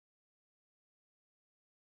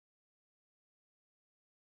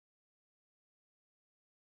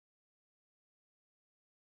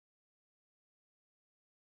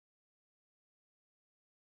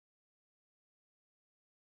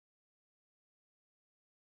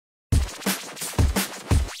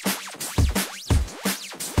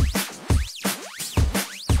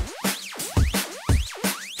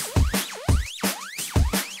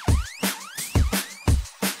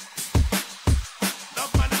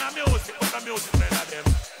music men of them.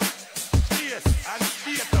 Yes, and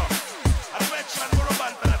straight up. Affection for a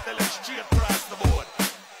band and I tell it straight across the board.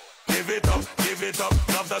 Give it up,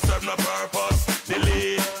 love to serve no purpose.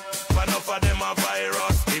 Delete, but enough of them a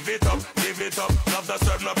virus. Give it up, love to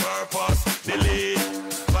serve no purpose. Delete,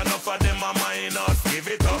 but enough of them a minus. Give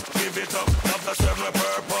it up, love to serve no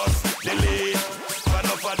purpose. Delete, but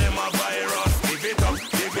enough of them a virus. Give it up,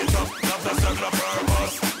 love to serve no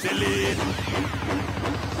purpose. Delete.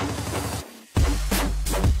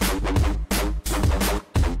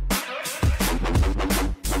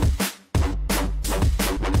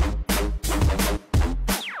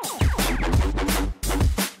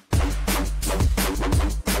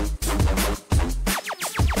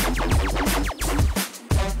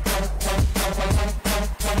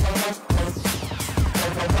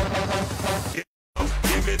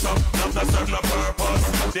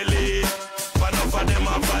 Delete, but enough of them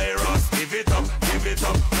a virus. Give it up,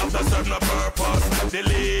 love to serve no purpose.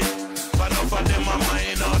 Delete, but enough of them a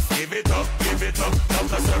minus. Give it up, love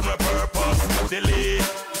to serve no purpose. Delete,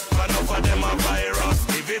 but enough of them a virus.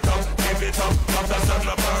 Give it up, love to serve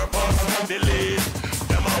no purpose. Delete,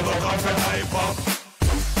 them all go come for hype up.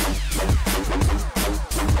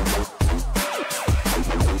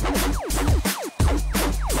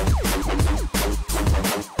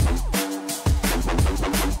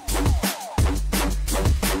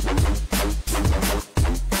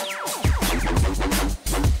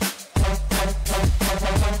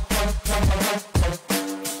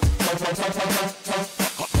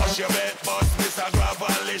 Push your bed, boss, Mr.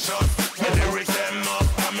 Gravalicious. The lyrics them up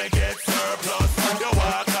and me get surplus. You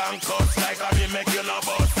walk and cuss like I me make you no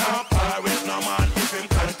bust. I'm Paris, no man, if him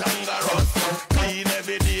cantangerous. Clean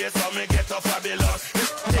every day, so me get a fabulous.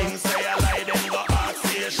 Things say I lie, then go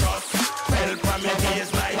audacious. Fell from me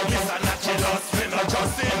days like Mr. Nachilus. Me not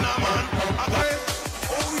just in a man, I got it.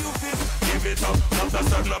 Oh, you feel? Give it up, love to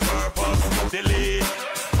serve no purpose. Delete,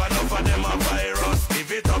 but enough of them a virus.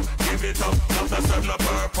 Give it up, love to serve no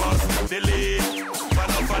purpose. Delete, but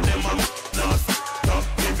enough of them a minus. Stop,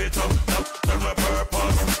 give it up, love to serve no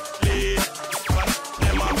purpose. Delete, but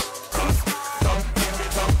them a plus. Stop, give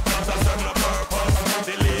it up, love to serve no purpose.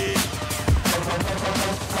 Delete.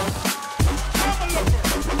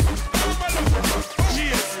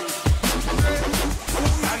 Cheers.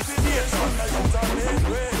 And cheers.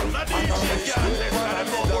 Not DJ can't take that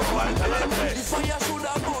I'm over one till I play. The fire should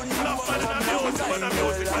have gone. Enough of them music, but the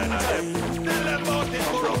music kind of them. Tell them about it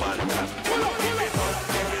for a man.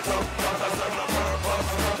 Give it up, not to serve no purpose.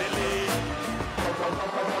 Delete.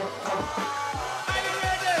 Are you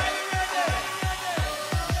ready?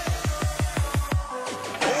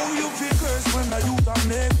 Oh, you feel cursed when the youth are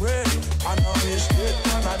make way. And I wish it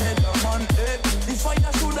when I need a man take. The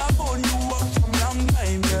fire should have gone you up from long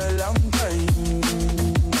time, yeah, long time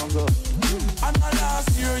ago. And the last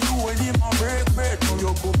year you and him a break bread. Now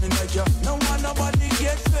you're coming like you. No one nobody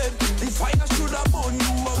get fed. The fire should have gone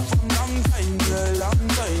you up from long time, yeah, long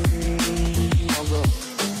time ago.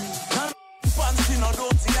 Now fancy no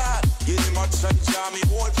dirty yard. Yeah, him a try jam me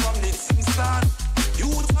hold from the thing stand. You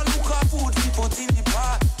would look at food we put in the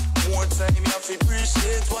pot. More time you have to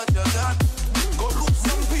appreciate what you got. Go look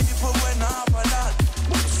some people when I have a lot.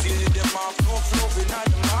 But still them have no flow in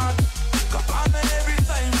the mouth. Cause on every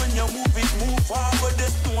time when you move forward, the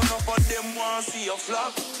stone up on them want see a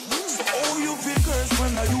flop. So oh you feel cursed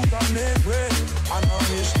when the youth are make way. And I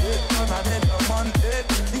wish it when I need a man take.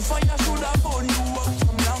 The fire should have gone you up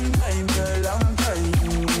from long time, yeah, long time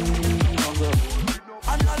ago.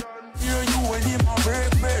 And I hear you when him a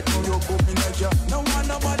break bread. Now you're coming like you. No one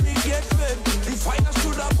nobody get fed. The fire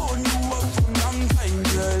should have gone you up from long time,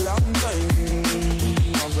 yeah, long time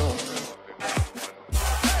ago.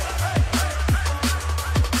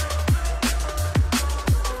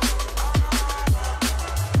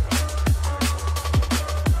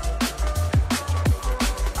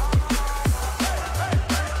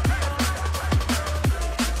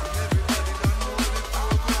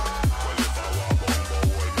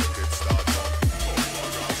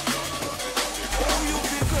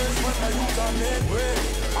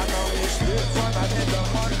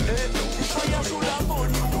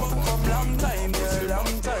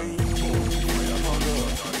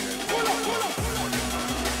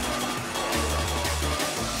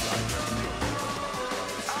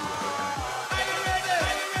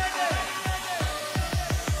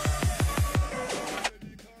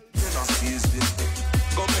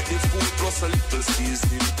 A little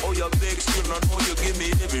seasoning. Oh, you vex, you don't know you give me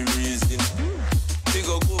every reason.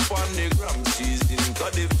 Figure go on the gram season, got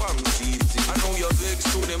the fam season. I know you vex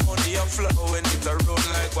to the money and flow when it a run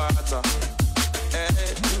like water.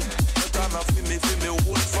 The time I feel me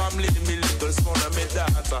whole family, me little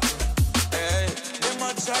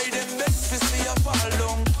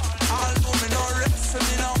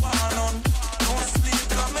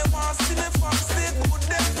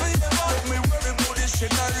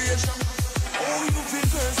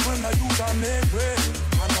when I use a make way.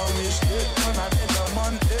 And I wish it when I let a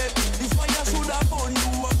man take. The fire should have burned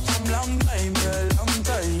you up some long time, yeah, long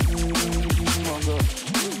time.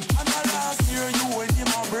 And the last year you went in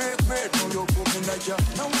my break bread. Now you're coming like you.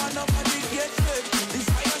 No one nobody get paid. The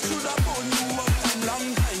fire should have burned you up some long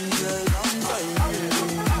time, yeah, long time.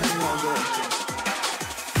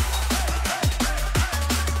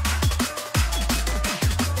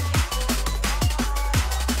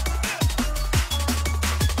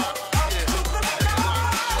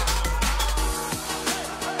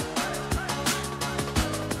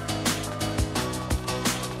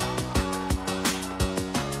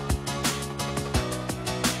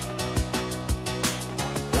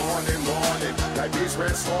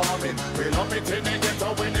 We're swarming. We love it in the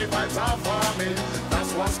ghetto when the vibes are forming.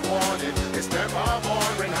 That's what's going. It's never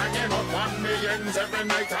boring. Hanging up on millions every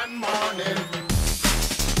night and morning.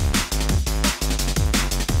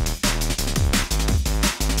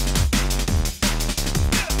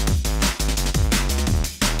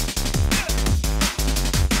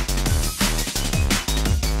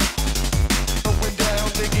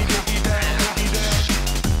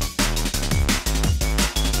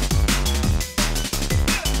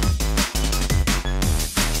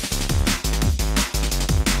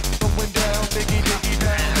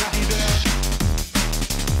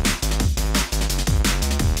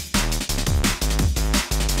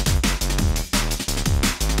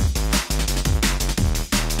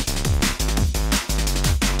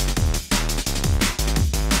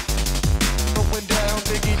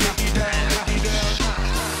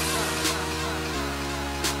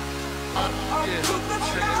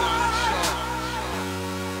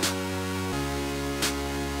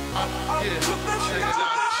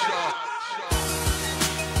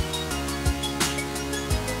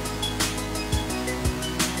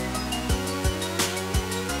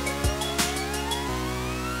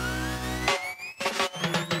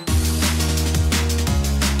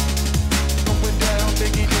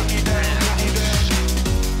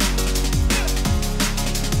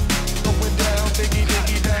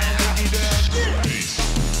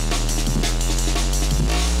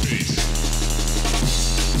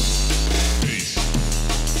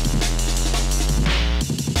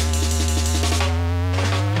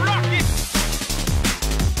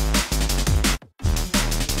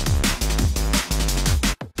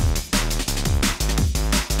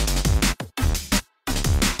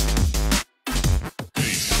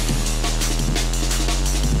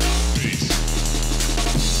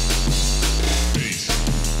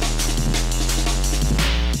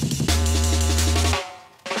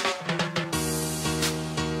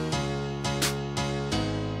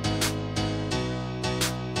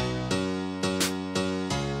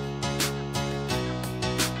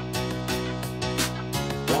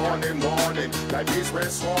 Morning, like bees we're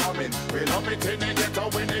swarming. We love it in the ghetto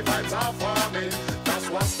when the vibes are forming. That's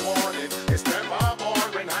what's morning. It's never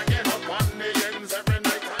boring. Hanging up on millions every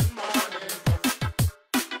night and morning.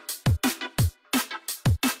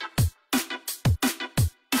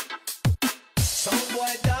 Some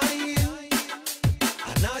boy dying,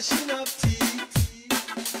 and gnashing of teeth.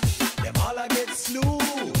 Them all a get slew.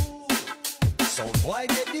 Some boy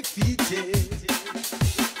get defeated.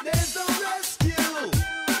 There's no rescue.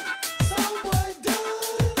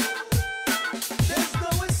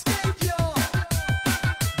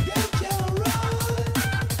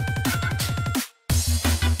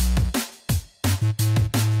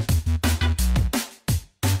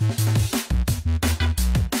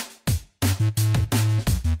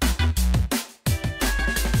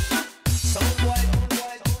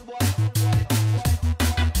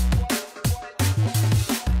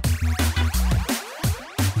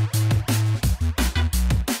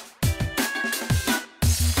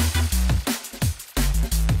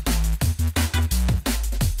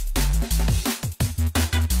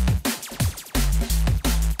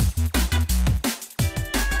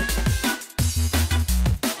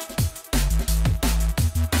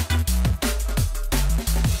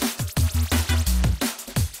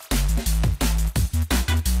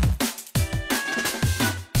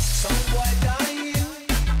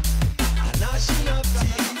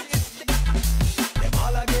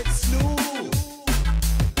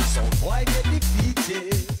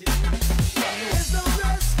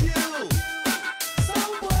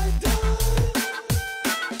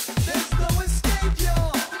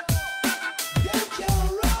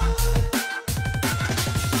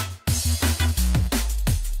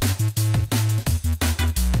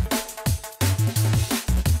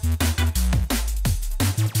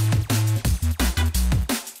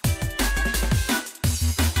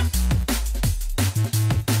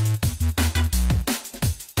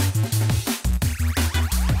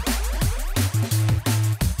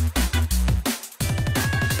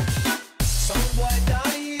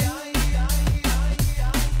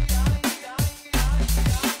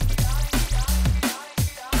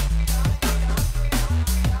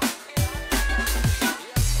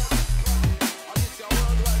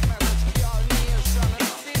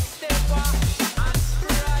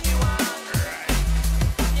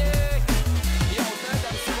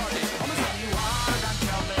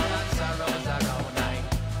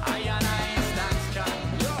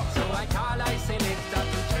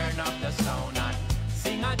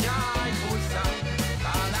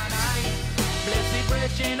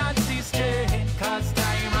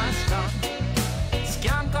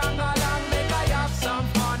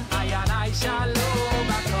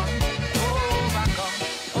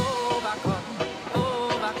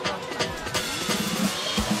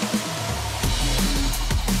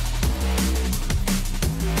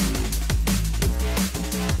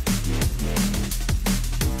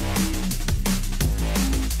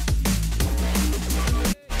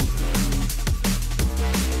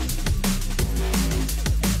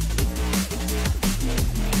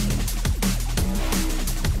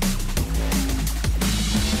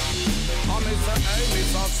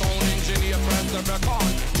 the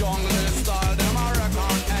record. Jungle style, them a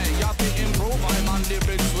record. Hey, you have to improve. I'm on the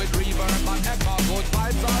bricks with reverb and echo. Good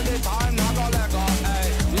vibes all the time, not go let go. Hey,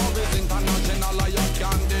 love is international, you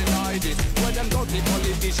can't deny this. Where them dirty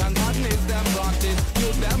politicians and need them practice.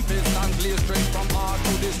 Use them fist and play straight from heart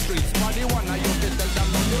to the streets. But the one you can tell them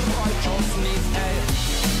that the righteous needs. Hey.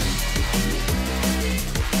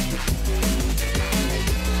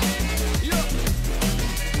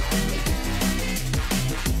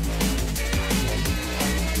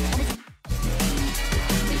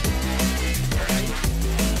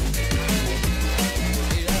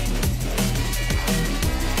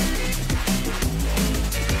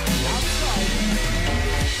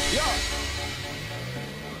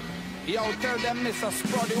 Yo, tell them Mr.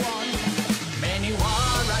 Spruddy one. Many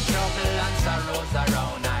war and trouble and sorrows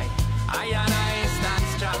around I and I stand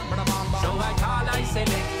strong. So I call I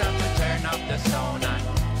selector to turn up the sound and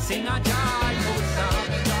sing a joyful song.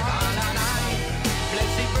 Call and I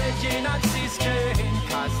bless the bridging and sister,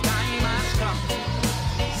 cause time has come.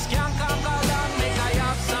 Skank and call and make I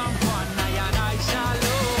have some fun. I and I shall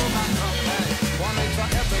overcome. One is for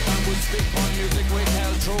every time we speak on music we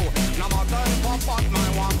tell true. No matter if I'm fat, my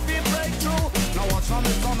one feel breakthrough. Now watch some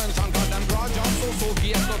mention cause them grudge on so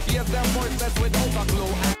fierce. So fierce them voiceless without a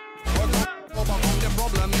clue. Overcome the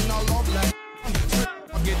problem in a love letter.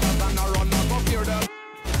 Guitars and a run, never fear them.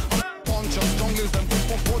 Punches, jungles, them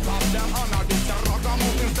put up them honor. This a Ragga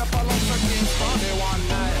moving step along the king's body one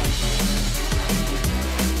night.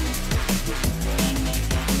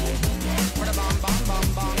 Bam, bam, bam,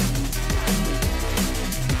 bam.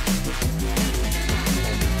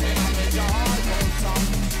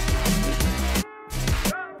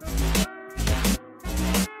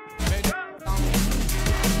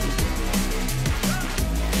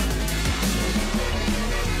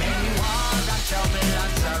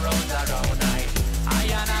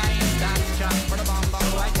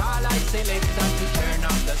 Selector to turn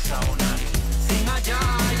up the sound and sing a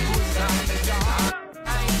joyful song.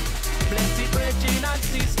 Bless the brethren and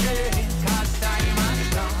sisters, cause time has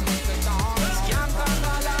come. Skank and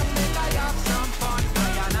call and make I have some fun. I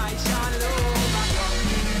and I shall overcome,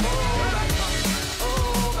 overcome,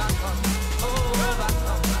 overcome,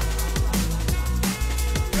 overcome.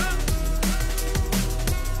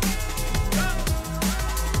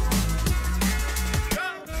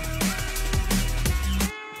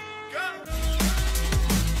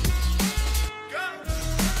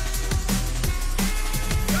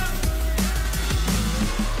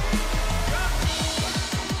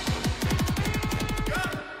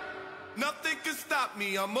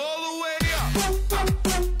 I'm all the way up.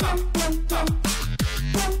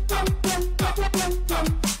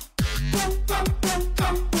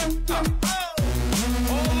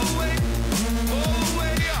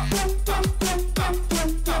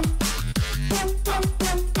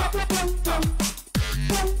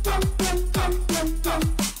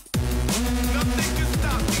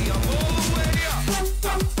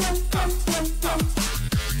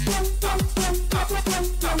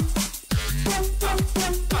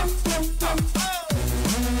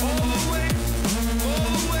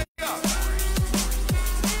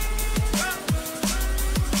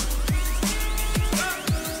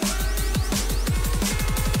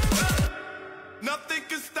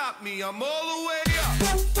 I'm all the way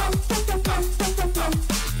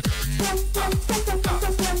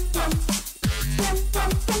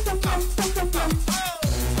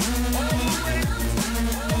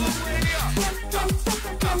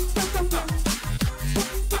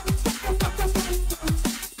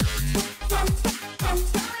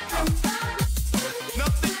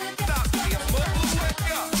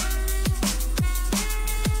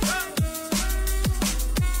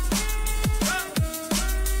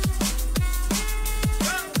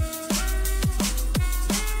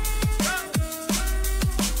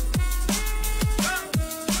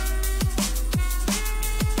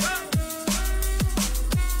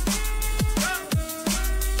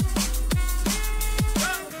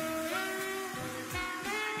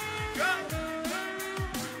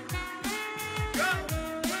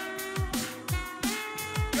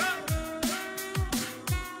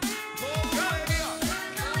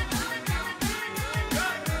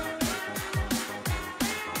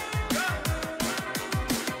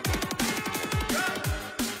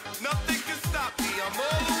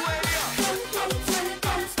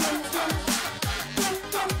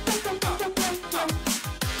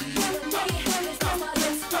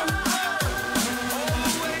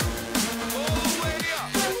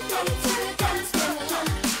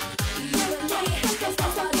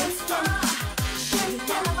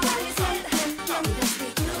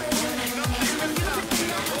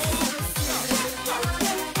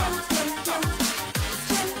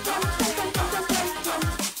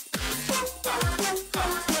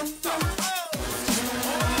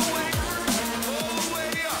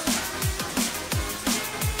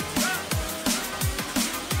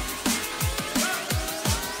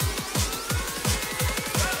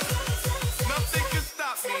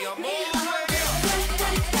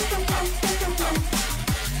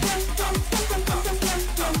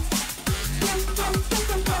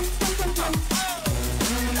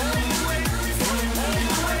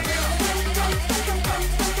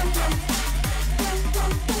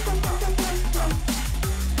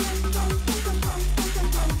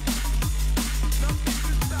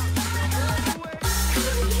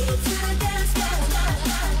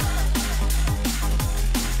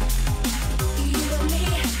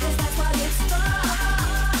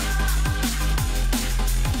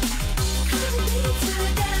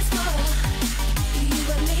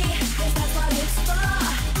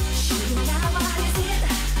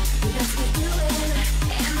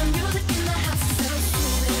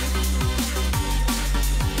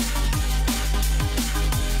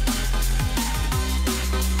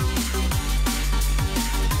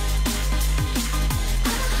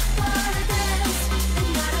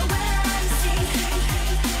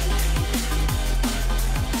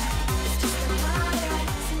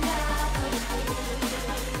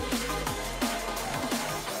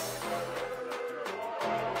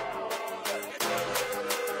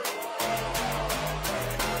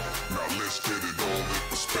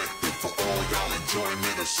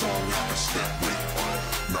enjoyment, a song y'all can step with.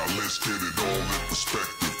 Now let's get it all in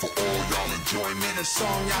perspective. For all y'all enjoyment, a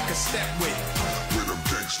song y'all can step with. Where them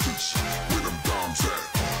gangsters, where them doms at?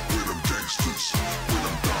 Where them gangsters, where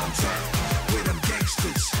them doms at? Where them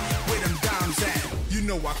gangsters, where them doms at? You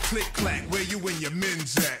know I click clack, where you and your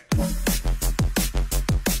men's at?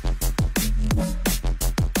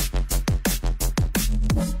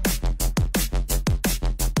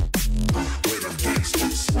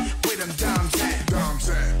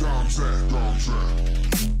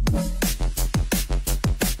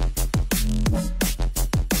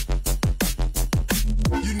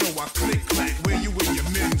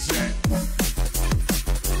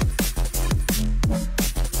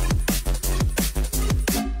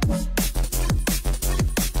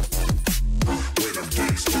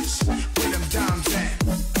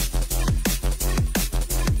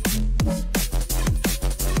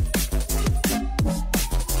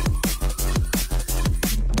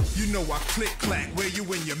 Click clack, where you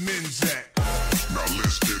and your men's at? Now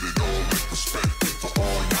let's get it all in perspective. For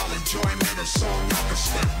all y'all enjoyment, a song y'all can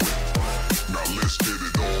step with. Now let's get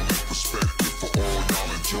it all in perspective. For all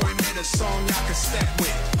y'all enjoyment, a song y'all can step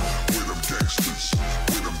with. Where them gangsters,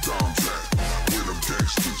 where them doms at? Where them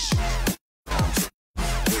gangsters,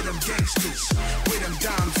 where them gangsters, where them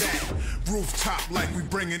doms at? Rooftop like we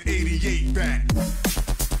bringing 88 back.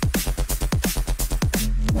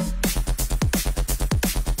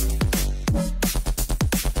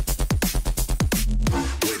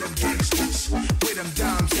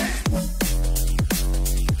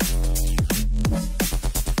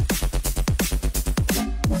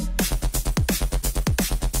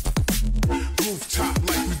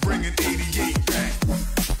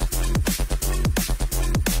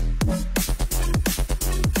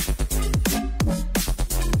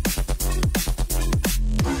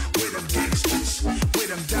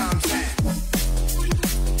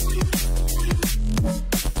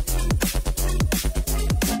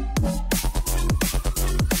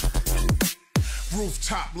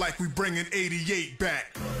 Rooftop like we bringing 88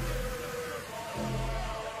 back.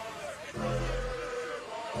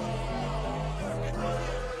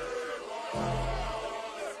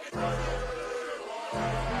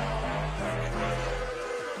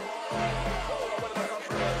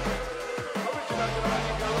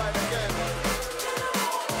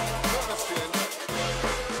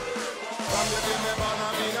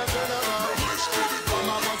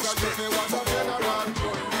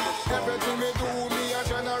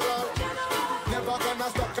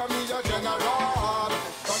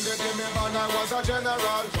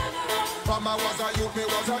 General, from I was a youth, me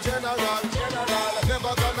was a general.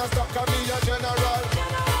 Never gonna stop, 'cause me a general.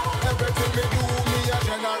 Everything me do, me a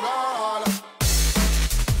general.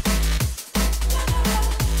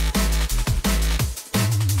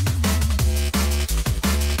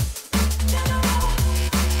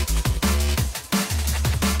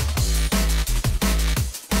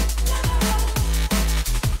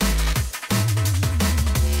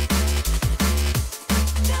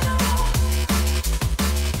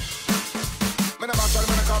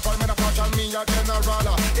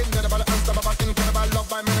 General, incredible and stubborn, incredible love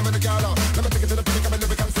by many with the gala. Let me take it to the people, come and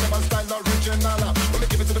live and cinema style original. When we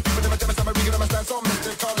give it to the people, they tell me some regular, my style so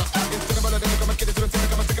mystical. Instead of all of them, come and get it to the team,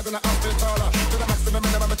 come and stick it in the hospital. To the maximum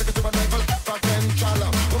minimum, I take it to a level potential.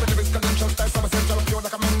 When we live in convention style, some essential, pure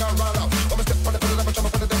like a mineral. When we step on the pedal, I'm a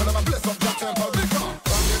jump on the devil, I'm a bliss of Jack Temple.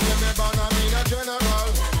 From the day me born, I mean a general.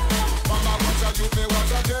 From I was a youth, me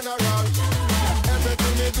was a general.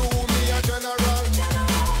 Everything me do, me a general.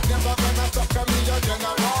 Never gonna stop, 'cause me a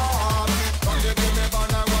general. From the day me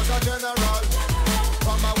born, I was a general.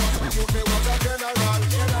 From I was a youth, me was a general.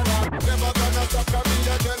 Never gonna stop, 'cause me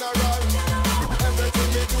a general. Everything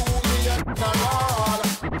me do, me a general.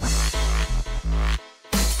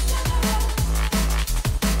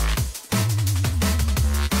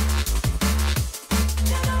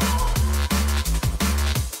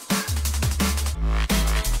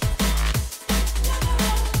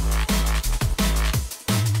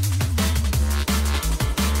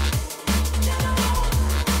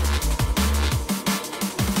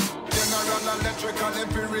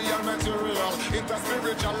 Imperial material,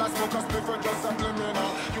 interspiritual, I smoke a spliff for just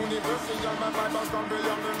subliminal. Universal, my fibers from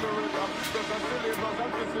beyond the lyrical. Just a syllabus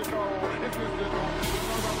and physical, it's physical.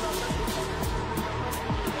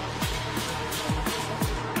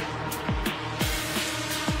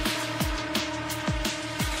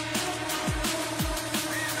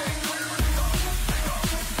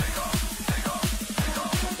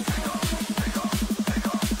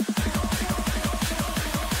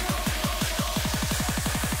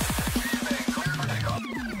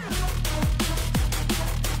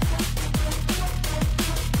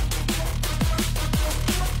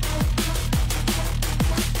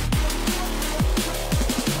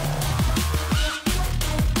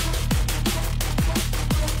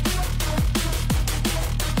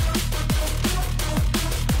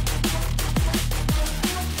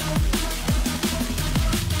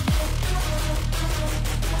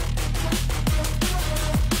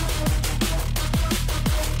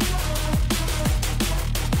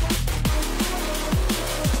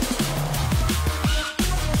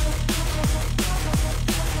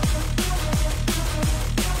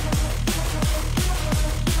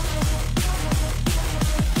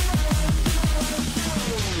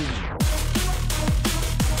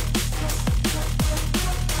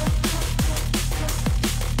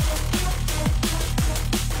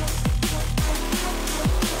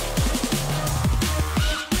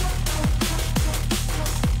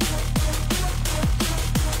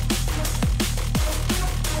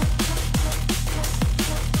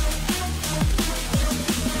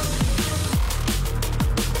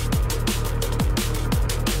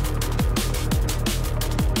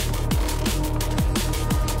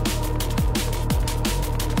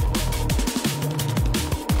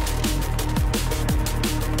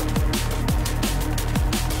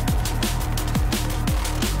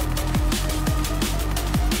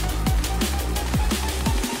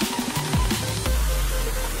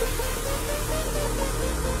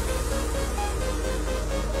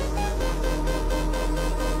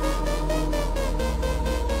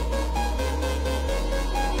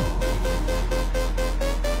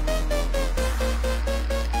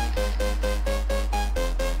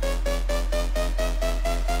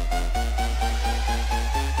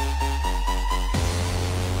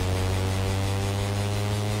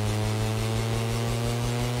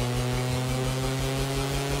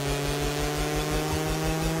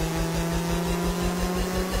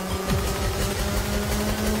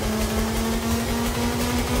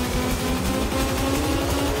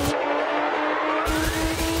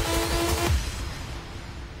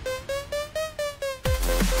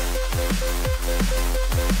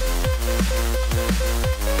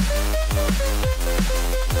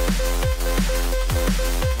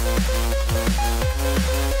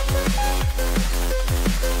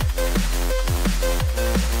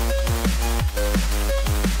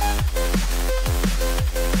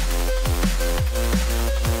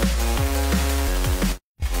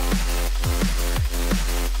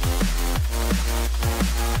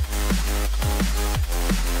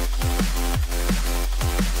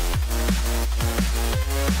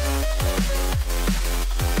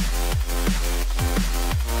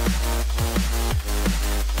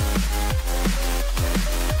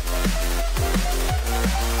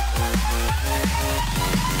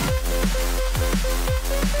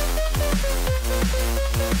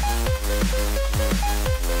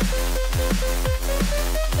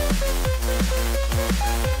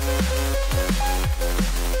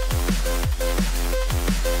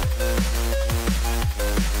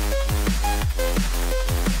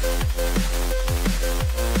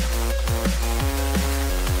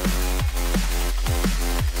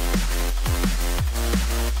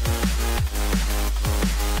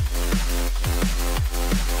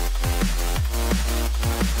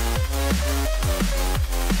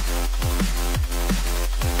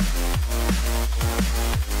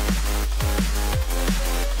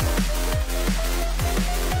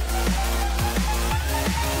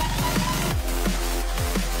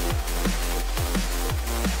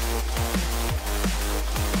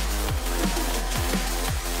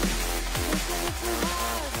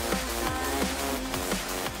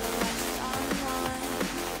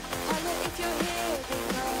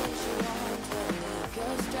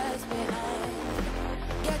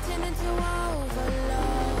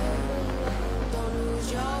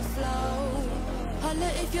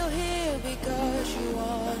 if you're here because you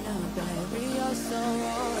wanna bury your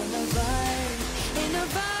sorrow in a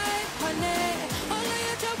vibe, honey. All of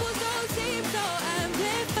your troubles don't seem so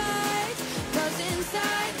amplified, 'cause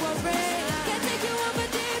inside we're brave. Can't take you over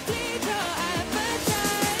deeply, your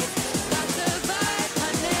appetite. That's a vibe,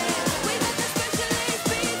 honey. We got the specialist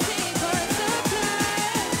beating for supply.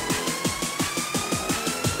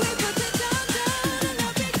 We put it down, and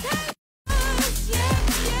I'll be telling us, yeah.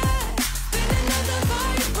 Been another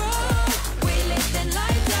vibe, bro. We lift and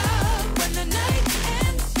light up. When the night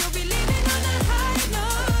ends, you'll be leaving on a high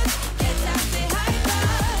note. Get out the hyper,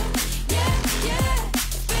 yeah.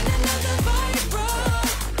 Been another vibe, bro.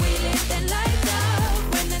 We lift and light up.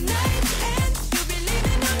 When the night ends, you'll be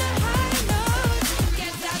leaving on a high note.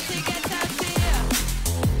 Get out the, yeah.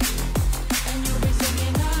 And you'll be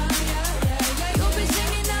singing, yeah. You'll be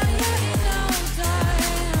singing, yeah, in no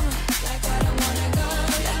time. Like I don't wanna go,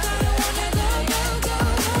 like I don't wanna go.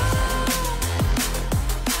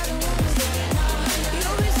 I don't wanna sing,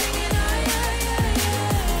 you'll be singing,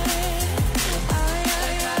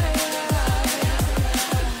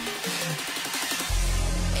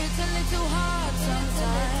 It's a little hard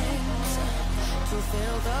sometimes to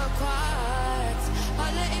feel the quiet.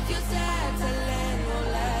 Holla if you're settling, we'll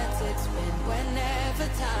let it spin whenever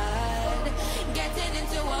tired. Getting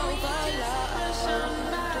into overload,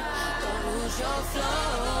 don't lose your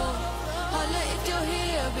flow. Holla if you're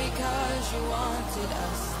here because you wanted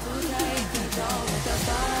us to take control with the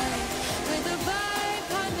vibe,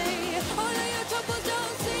 honey. All of your troubles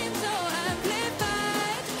don't seem so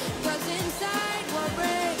amplified, 'cause inside we're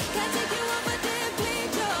brave. Can't take you over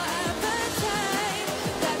deplete your appetite.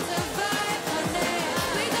 That's a vibe, honey.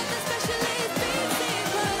 We got the specialist beating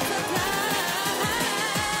for supply.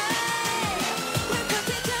 We put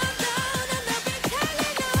it down, and they'll be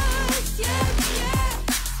telling us, yeah.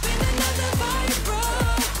 Been another vibe, bro.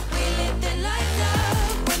 We lived and light up.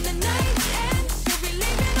 When the night ends, you'll be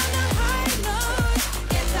leaving on a high note.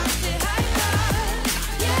 Get out the hyper,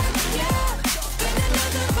 yeah. Been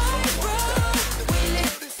another vibe, bro. We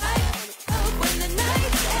lived and light up. When the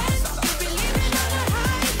night ends, you'll be leaving on a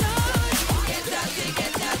high note. Get out the,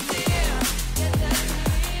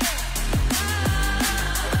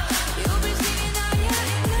 you'll be singing out,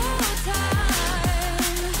 yeah, in no time.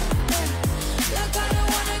 Like I don't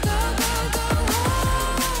wanna go home.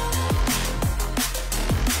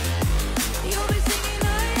 You'll be singing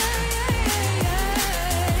out,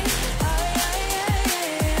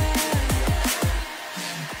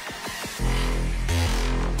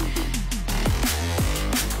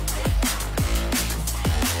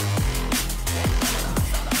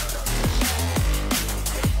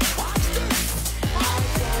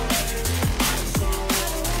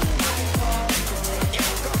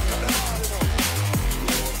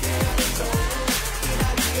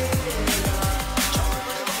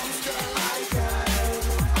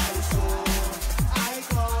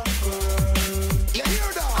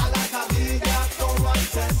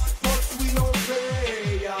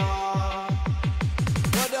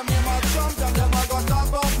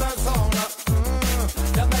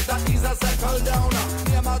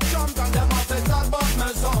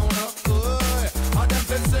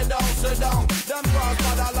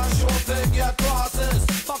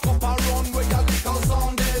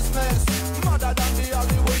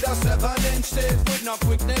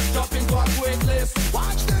 quickness, drop into a quick list.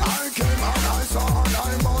 Watch this. I came and I saw and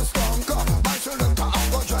I must conquer. My selector, I'm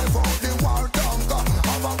gonna drive out the war conquer.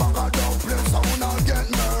 Have a bag of dumplings, sound I'll get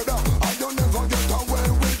murder. I don't never get away,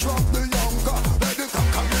 we drop the younger. Let the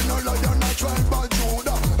conquer in a lion, I tried by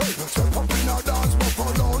Judah. Hey, step up in a dance,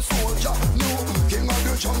 buffalo soldier. New king of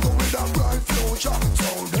the jungle with a bright future. So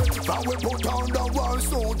then, we put on the war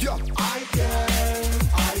soldier. I can,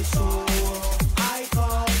 I saw.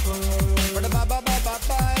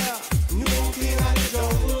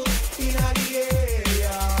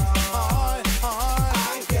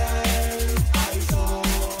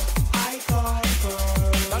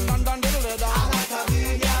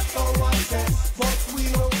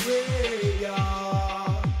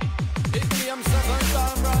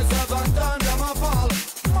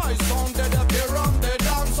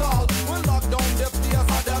 Lockdown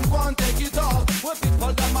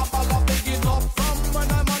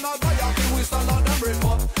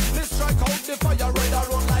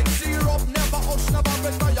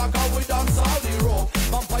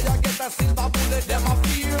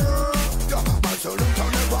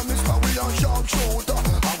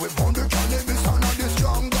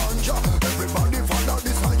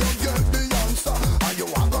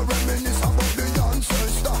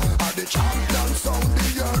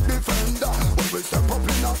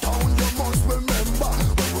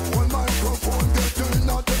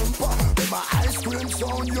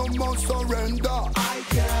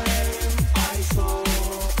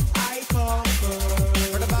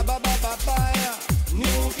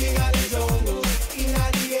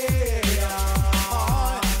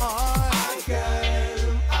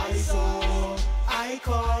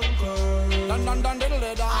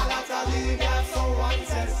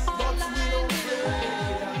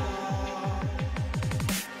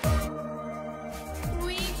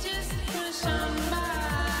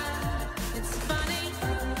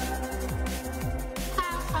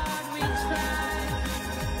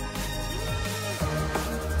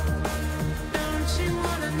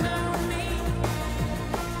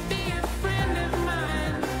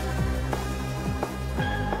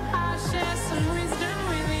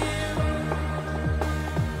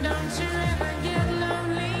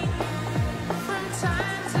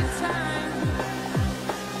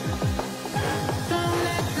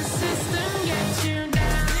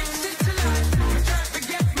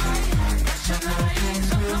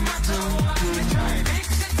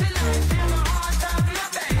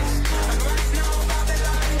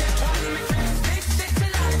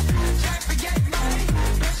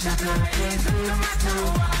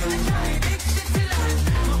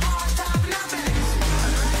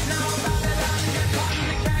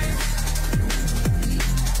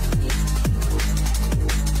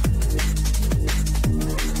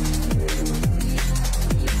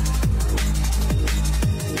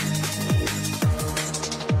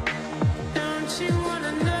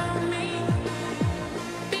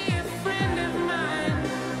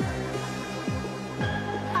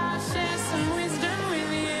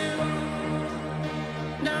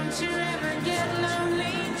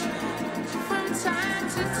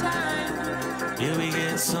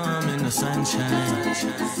some in the sunshine.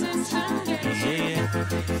 Yeah,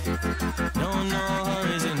 no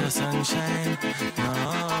hurries in the sunshine.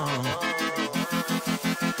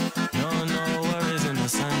 No worries in the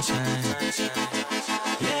sunshine.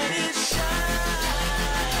 Let it shine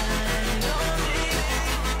on me.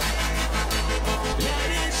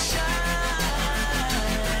 Let it shine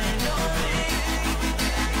on me.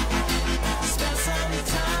 Spend some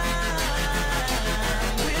time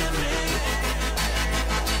with me.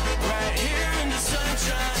 Right here in the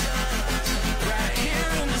sunshine. Right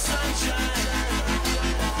here in the sunshine.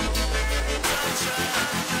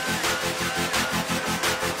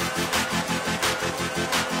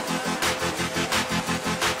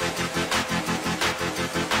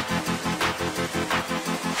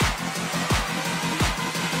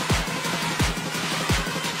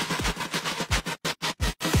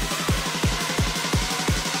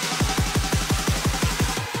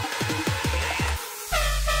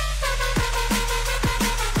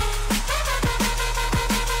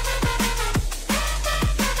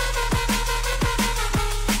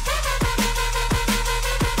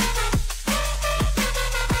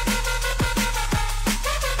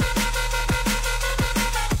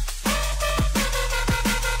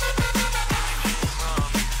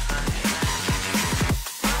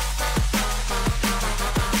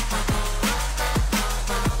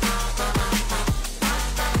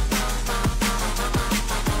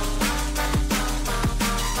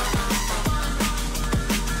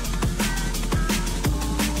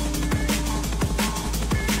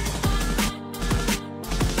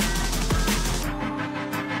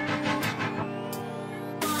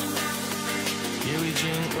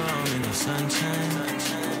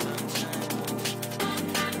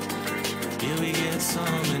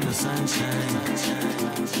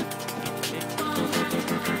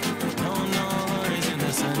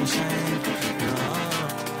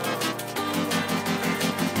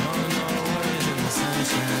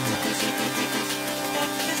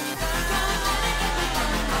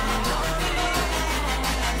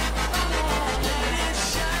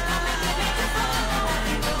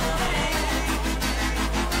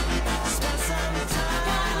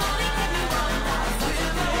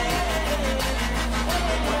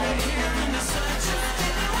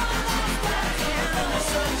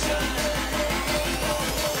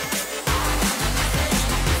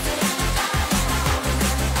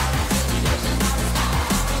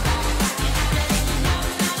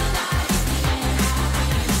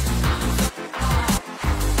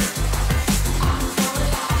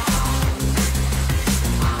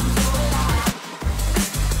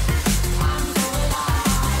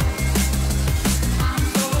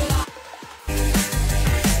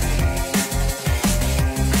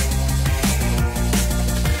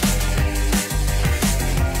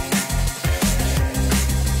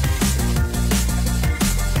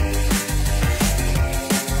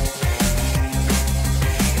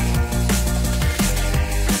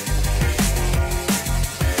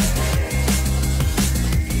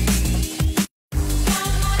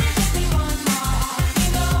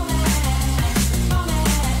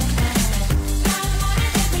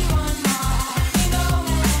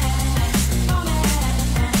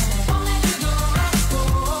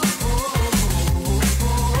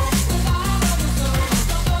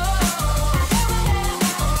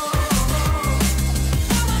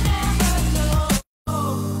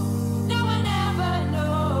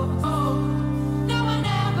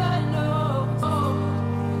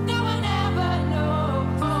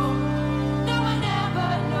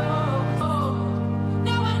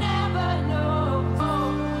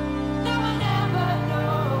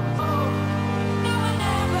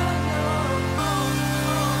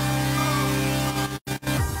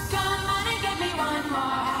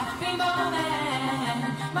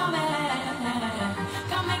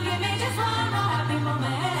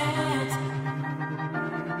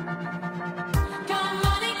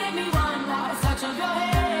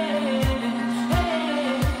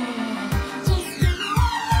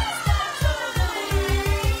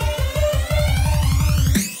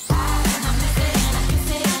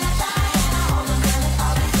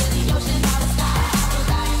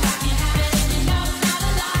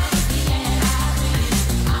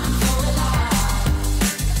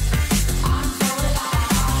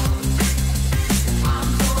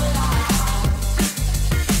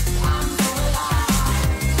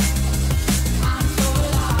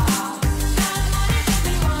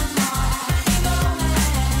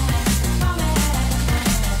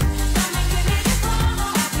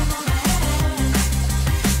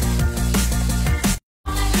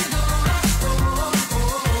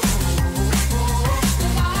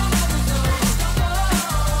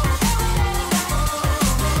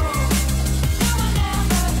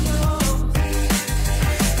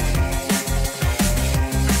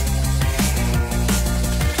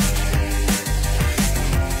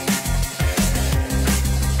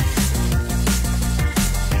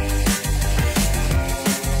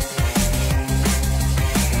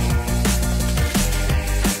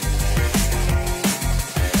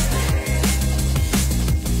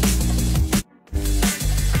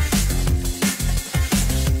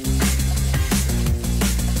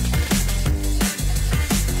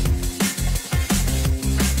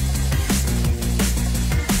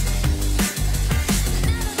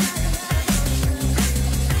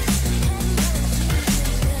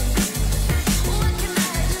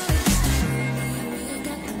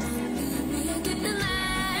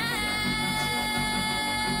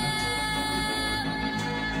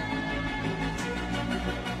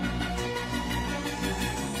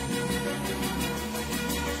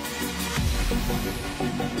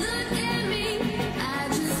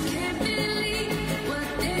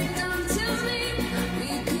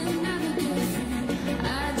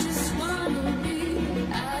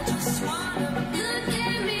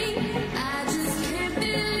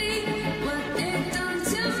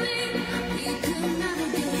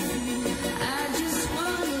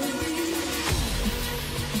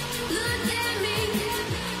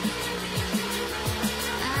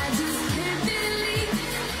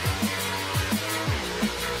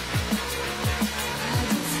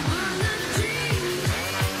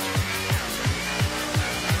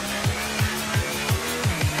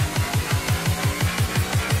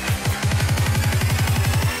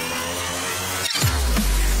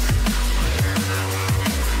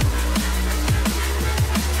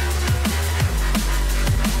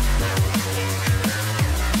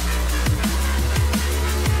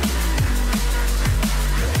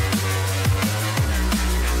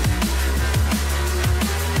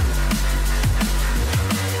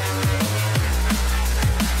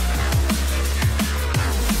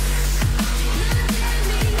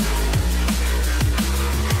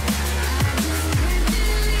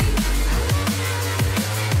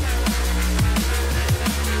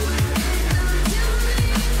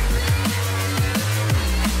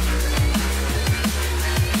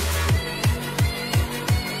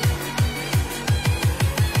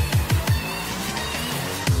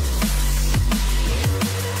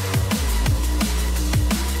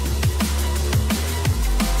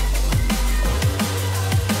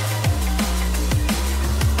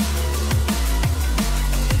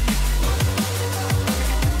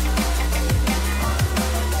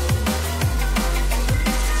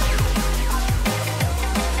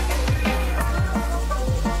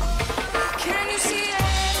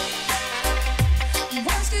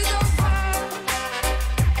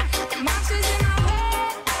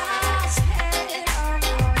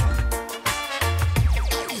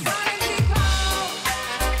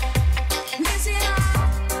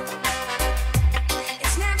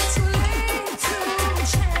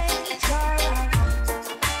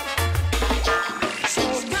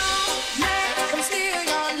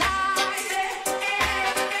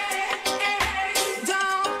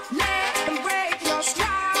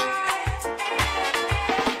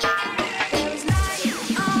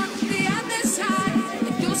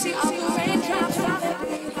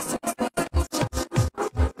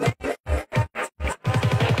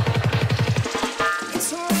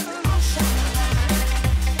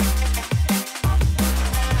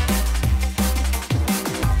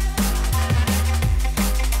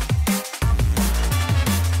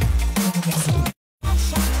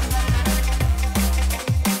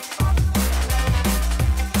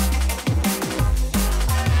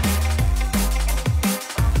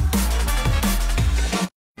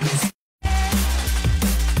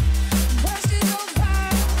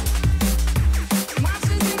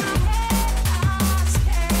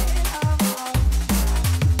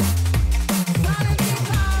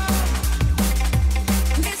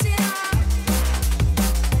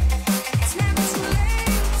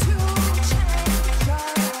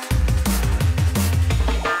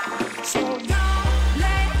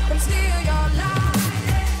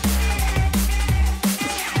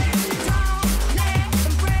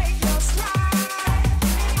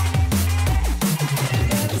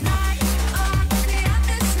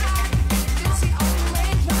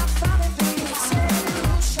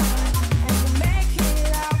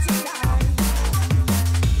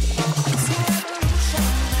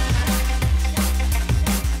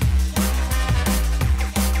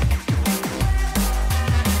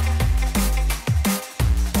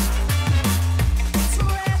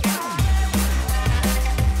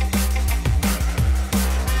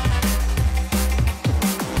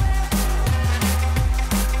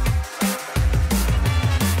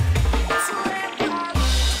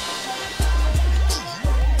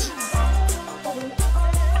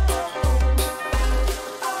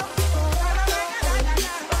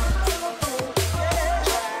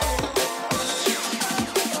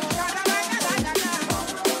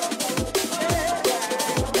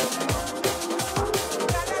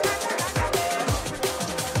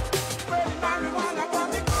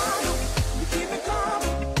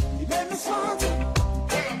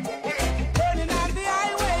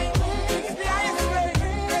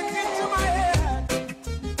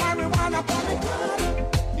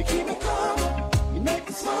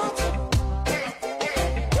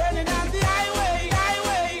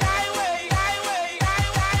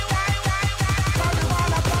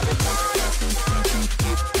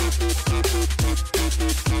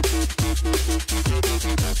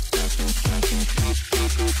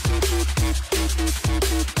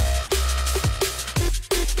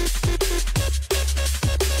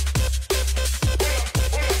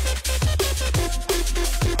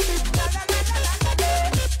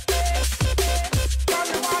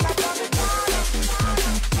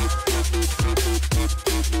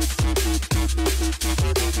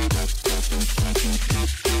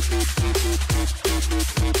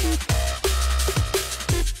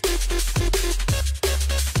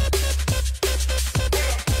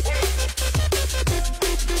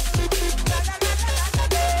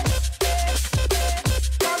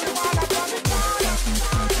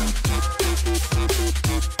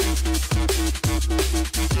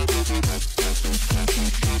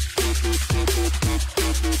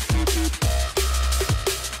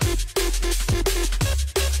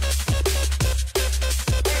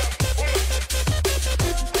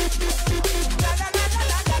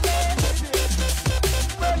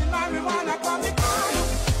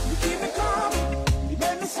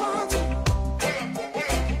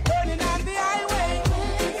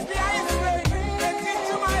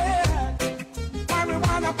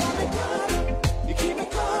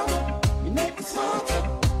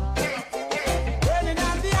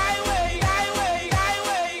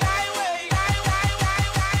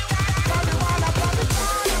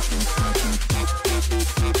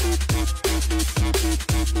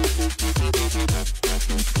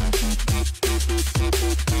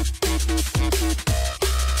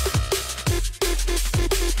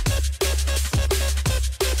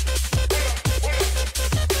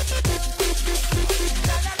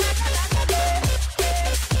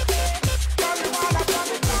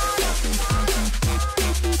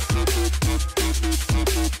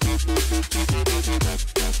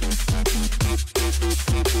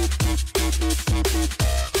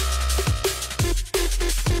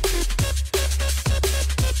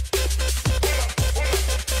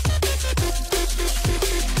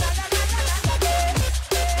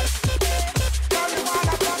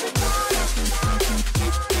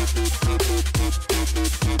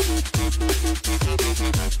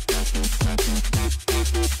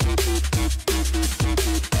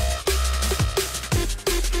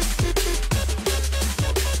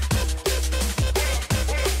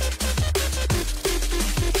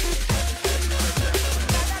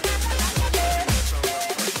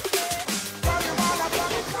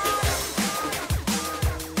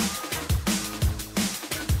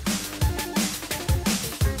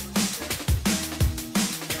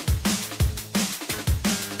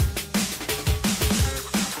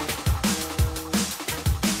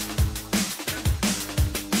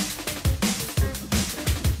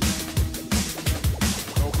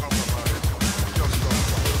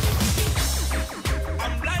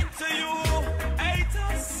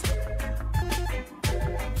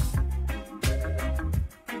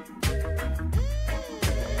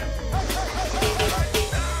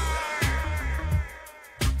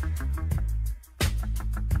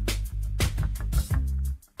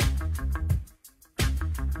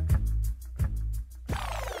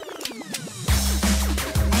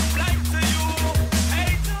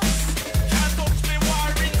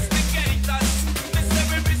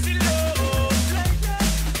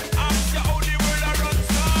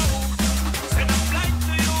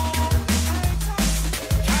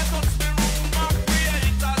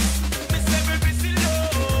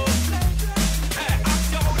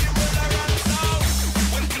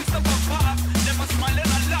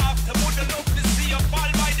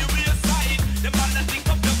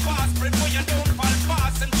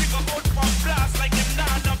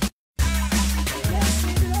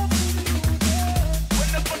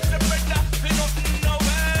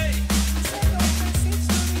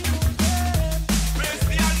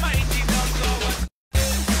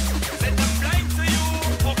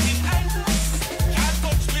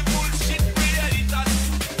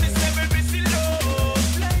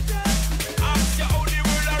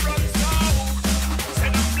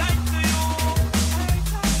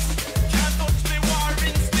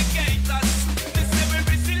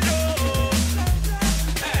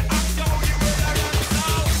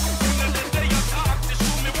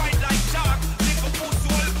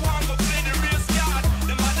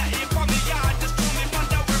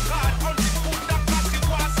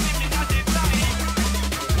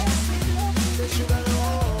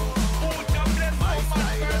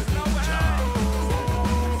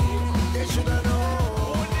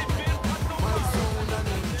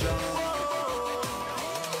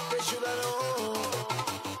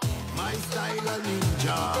 a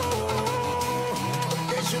ninja.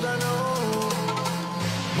 They shoulda know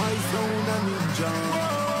my sound a ninja.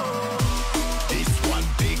 This one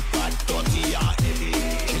big bad dirty and heavy.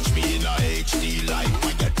 Catch me in a HD like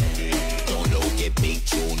when you tell me. Download the big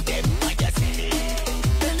tune them when you see me.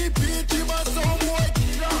 Any beat you must some boy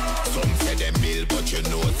killer. Some say them ill but you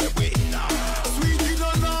know say we inna. Sweetie no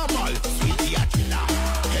normal, sweetie a killer.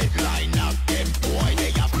 Headline of them boy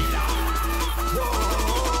they a pillar.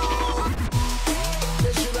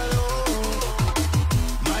 They shoulda know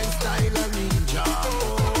my style a ninja.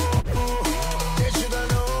 They shoulda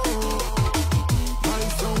know my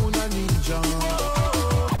sound a ninja.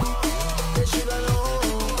 They shoulda know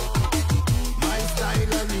my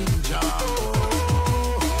style a ninja.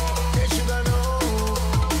 They shoulda know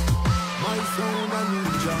my sound a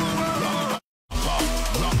ninja.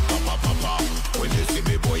 Ram pa pa pa pa. When you see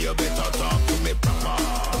me boy you better talk to me proper.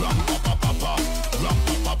 Ram pa pa pa pa. Ram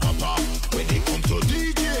pa pa pa pa. When it come to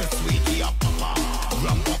DJ Sweetie a papa.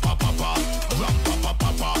 Ram pa pa pa pa. Ram pa pa pa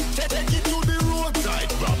pa. Take it to the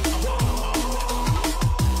roadside. Ram pa pa.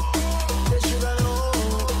 They shoulda know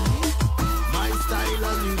my style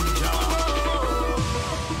a ninja.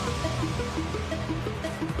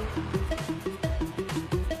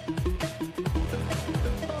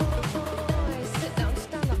 Sit down,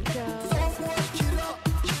 stand up, girl.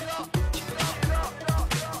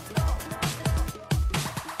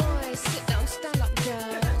 Boys, sit down, stand up,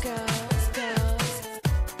 girls, girls.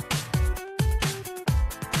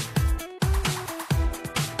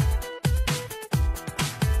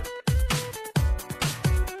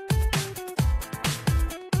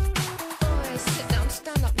 Boys, sit down,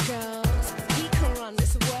 stand up, girls. We can run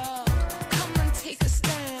this world. Come and take a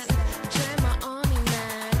stand. Join my army,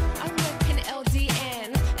 man. I'm repping LDN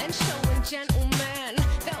and showing gentlemen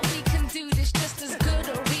that we can do this just as good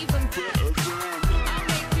or even better. I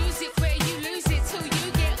make music where you lose it till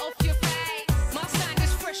you get off your face. My sound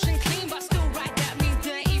is fresh and clean, but still right that means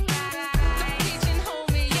dirty bad. Don't pigeonhole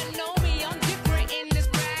me, you know me, I'm different in this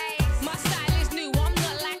place. My style is new, I'm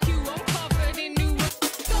not like you, I'm covered in new.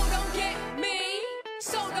 So don't get me,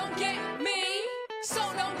 so don't get me, so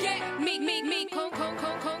don't get me,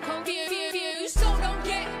 confused. So don't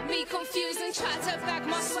get me confused and try to back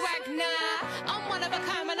my swag now. I'm one of a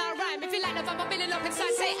kind when I rhyme. If you like the vibe, I'm building up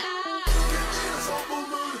inside, say ah.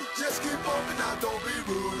 Just keep bumping now, don't be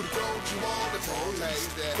rude. Don't you wanna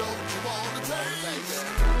taste that? Don't you wanna taste that?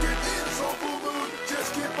 Get in so mood.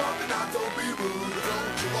 Just keep bumping now, don't be rude.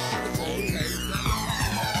 Don't you wanna taste that?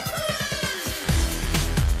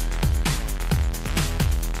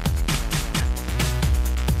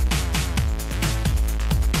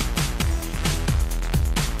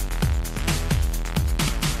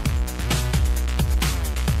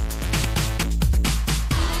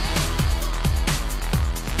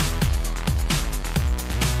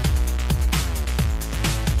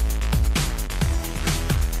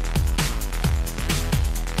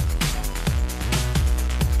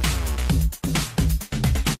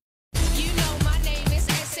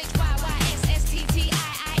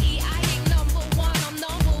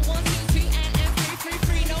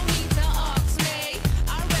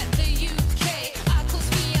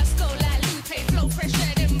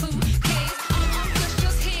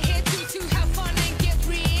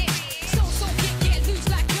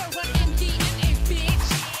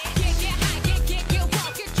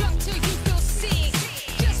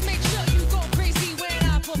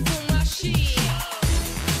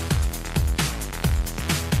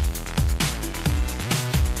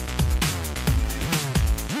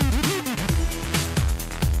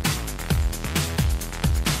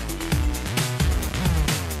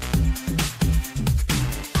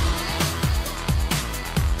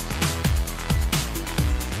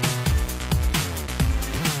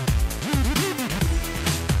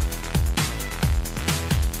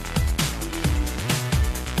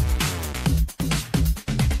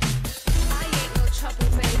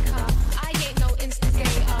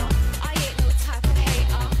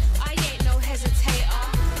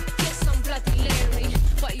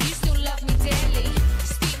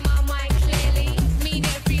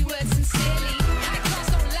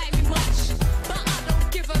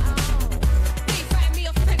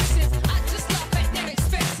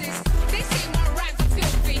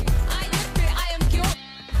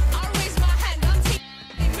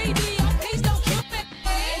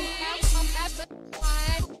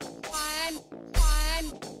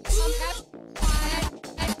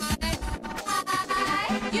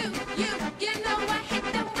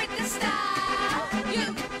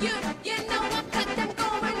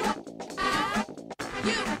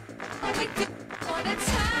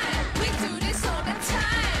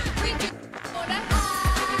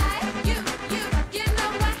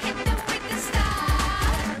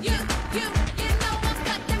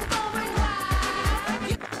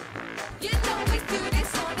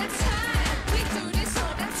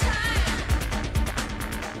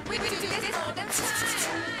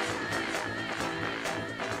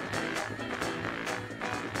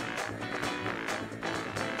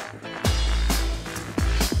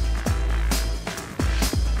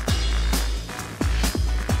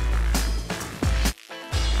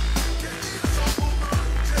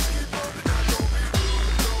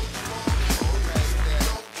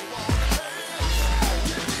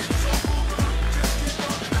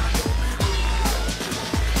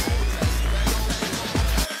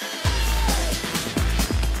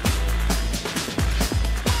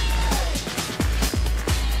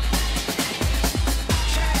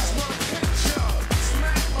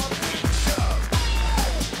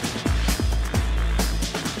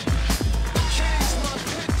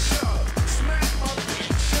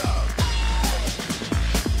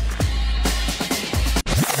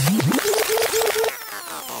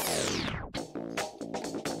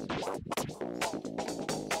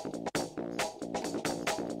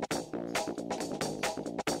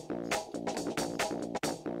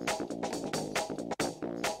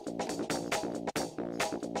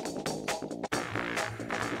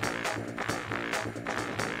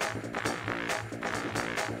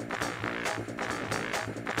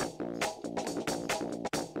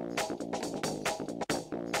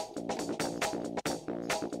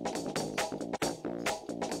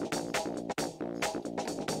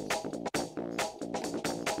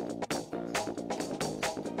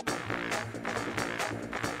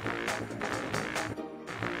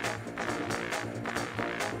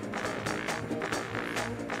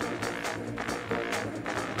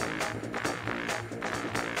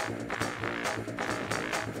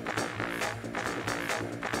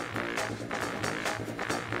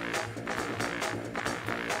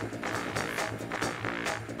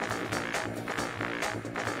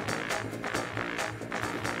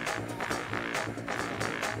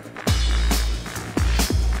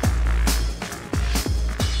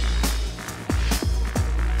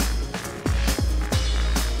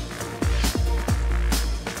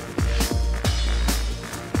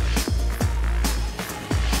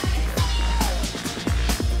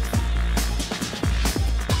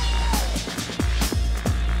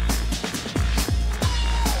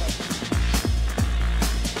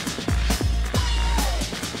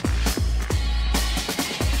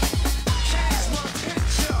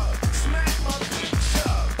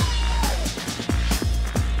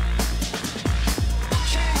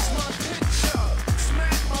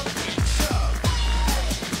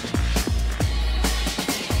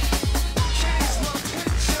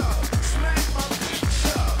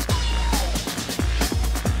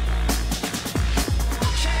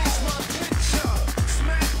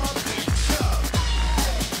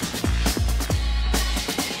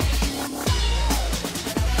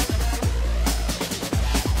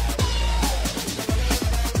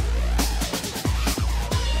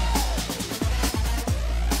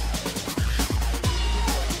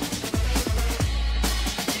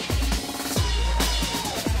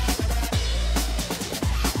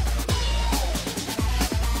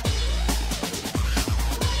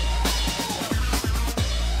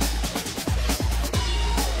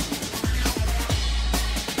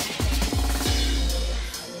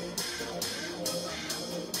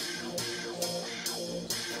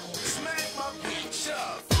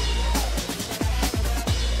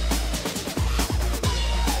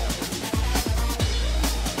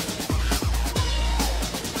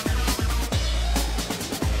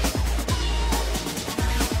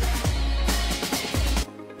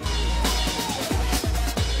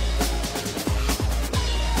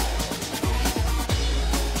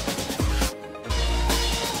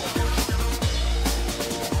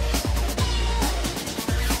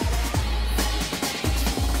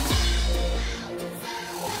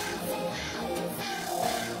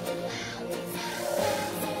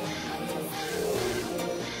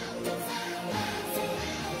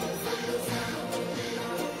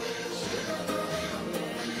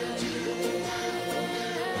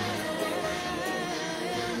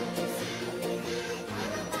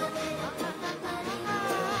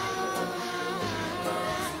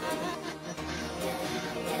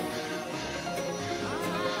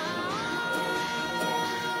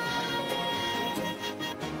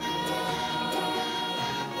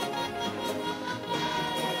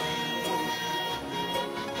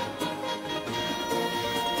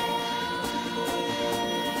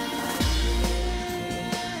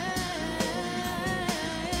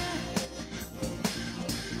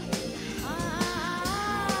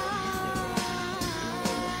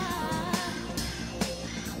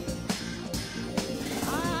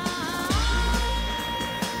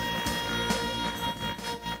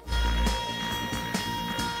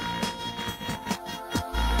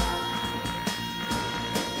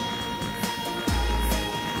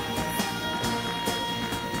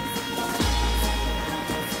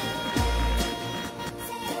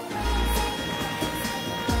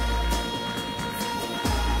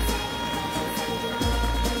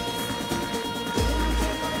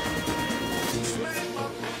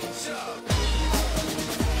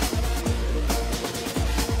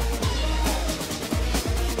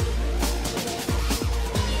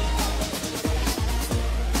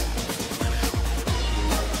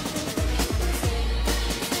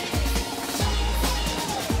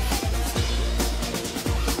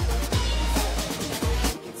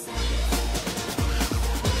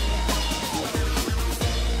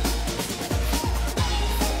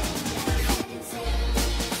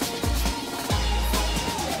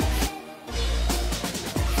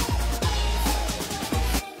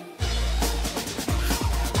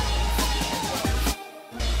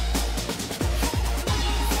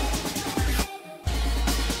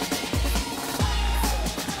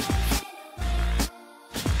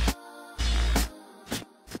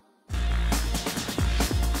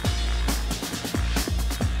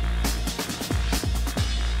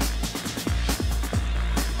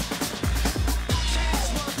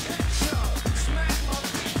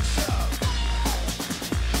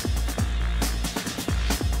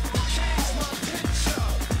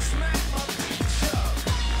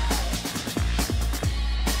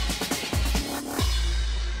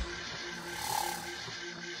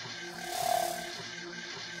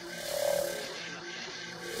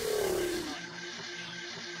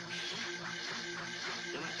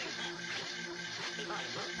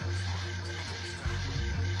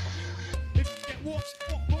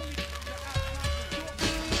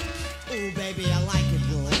 Ooh, baby, I like it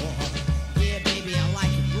raw. Yeah, baby, I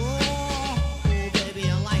like it raw. Ooh, baby,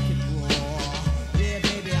 I like it raw. Yeah,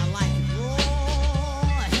 baby, I like it raw.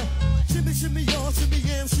 Shimmy, shimmy, y'all, shimmy,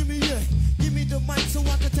 yam, shimmy, yeah. Give me the mic so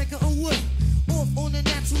I can take her away. Off on the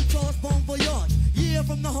natural charge, bon voyage. Yeah,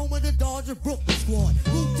 from the home of the Dodger Brooklyn squad.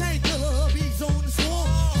 Wu-Tang Killer, beats on the swarm.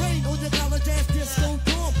 Rain on your college ass disco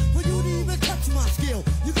dorm. For you to even touch my skill,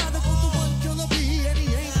 you gotta go to one killer bee, and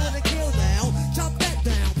he ain't gonna kill now. Chop that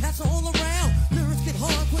down, pass it all around. Lyrics get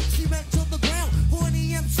hard, quick cement to the ground. For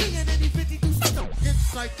any MC and any 52 psycho, get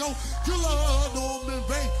psycho, killer, no